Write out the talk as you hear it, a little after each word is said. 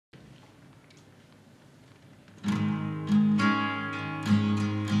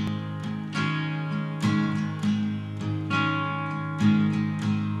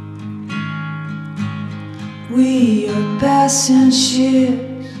We are passing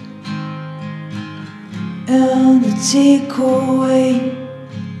ships in the takeaway.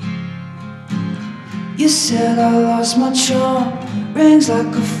 You said I lost my charm, rings like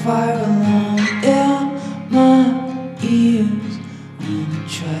a fire alarm in my ears. When I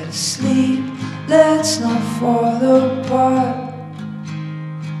try to sleep, let's not fall apart.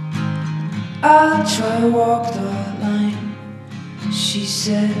 I'll try to walk the line. She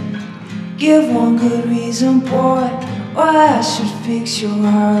said, give one good reason, boy, why I should fix your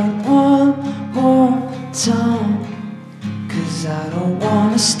heart one more time. 'Cause I don't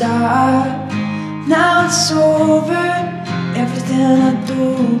wanna start. Now it's over, everything I do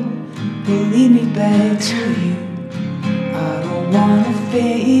will lead me back to you. I don't wanna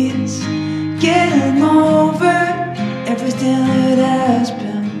face getting over everything that has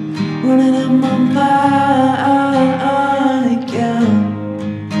been running in my mind again.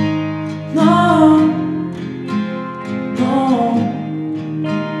 No, no.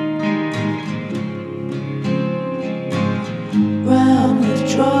 Round with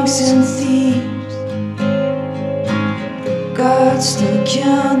drugs and thieves, got stuck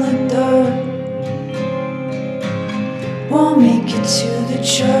in the dirt. Won't make it to the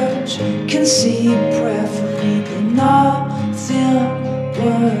church, can say a prayer for me, but nothing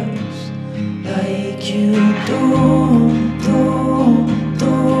works like you do,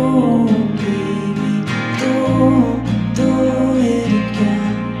 baby, do it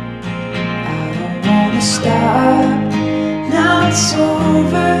again. I don't wanna stop, now it's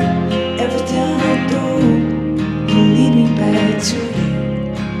over, everything